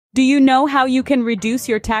Do you know how you can reduce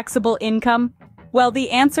your taxable income? Well, the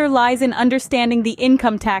answer lies in understanding the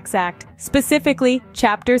Income Tax Act, specifically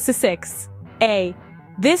Chapter 6A.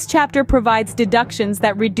 This chapter provides deductions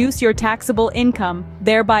that reduce your taxable income,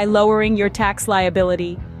 thereby lowering your tax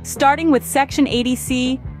liability. Starting with Section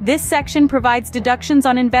 80C, this section provides deductions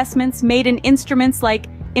on investments made in instruments like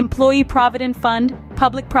Employee Provident Fund,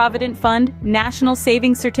 Public Provident Fund, National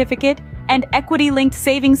Savings Certificate, and Equity-Linked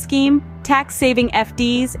Savings Scheme, tax-saving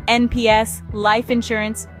FDs, NPS, life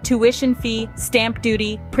insurance, tuition fee, stamp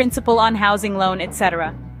duty, principal on housing loan,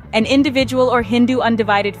 etc. An individual or Hindu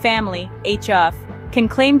undivided family, HUF, can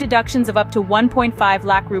claim deductions of up to 1.5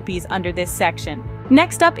 lakh rupees under this section.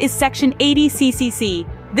 Next up is Section 80CCC.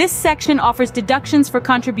 This section offers deductions for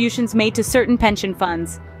contributions made to certain pension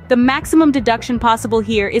funds. The maximum deduction possible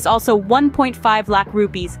here is also 1.5 lakh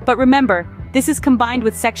rupees, but remember, this is combined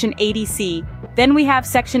with Section 80C. Then we have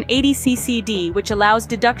Section 80CCD, which allows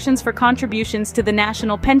deductions for contributions to the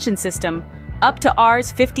national pension system, up to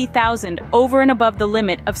Rs 50,000 over and above the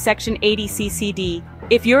limit of Section 80CCD.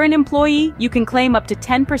 If you're an employee, you can claim up to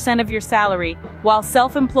 10% of your salary, while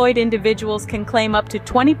self-employed individuals can claim up to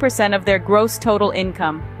 20% of their gross total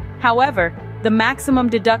income. However, the maximum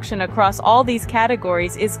deduction across all these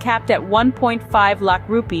categories is capped at 1.5 lakh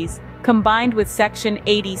rupees, combined with Section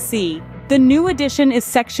 80C. The new addition is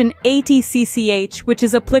Section 80CCH, which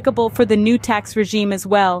is applicable for the new tax regime as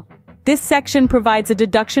well. This section provides a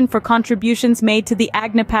deduction for contributions made to the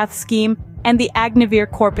Agnipath scheme and the Agnivir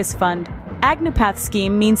Corpus Fund. Agnipath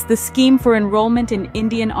scheme means the scheme for enrollment in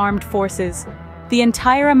Indian Armed Forces. The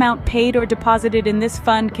entire amount paid or deposited in this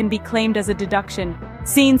fund can be claimed as a deduction.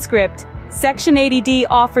 Scene script. Section 80D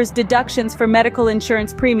offers deductions for medical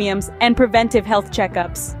insurance premiums and preventive health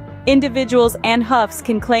checkups. Individuals and HUFs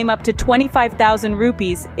can claim up to 25,000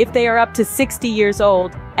 rupees if they are up to 60 years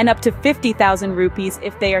old, and up to 50,000 rupees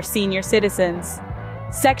if they are senior citizens.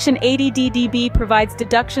 Section 80DDB provides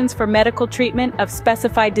deductions for medical treatment of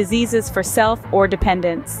specified diseases for self or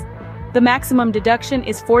dependents. The maximum deduction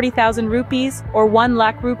is 40,000 rupees or 1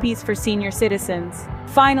 lakh rupees for senior citizens.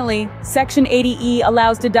 Finally, Section 80E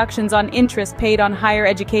allows deductions on interest paid on higher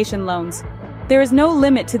education loans. There is no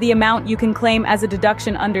limit to the amount you can claim as a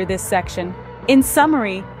deduction under this section. In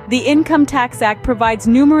summary, the Income Tax Act provides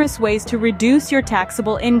numerous ways to reduce your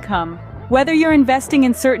taxable income. Whether you're investing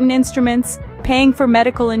in certain instruments, paying for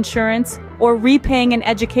medical insurance, or repaying an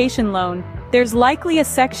education loan, there's likely a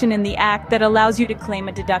section in the Act that allows you to claim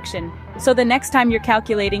a deduction. So the next time you're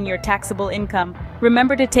calculating your taxable income,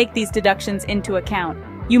 remember to take these deductions into account.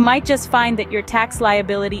 You might just find that your tax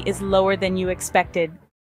liability is lower than you expected.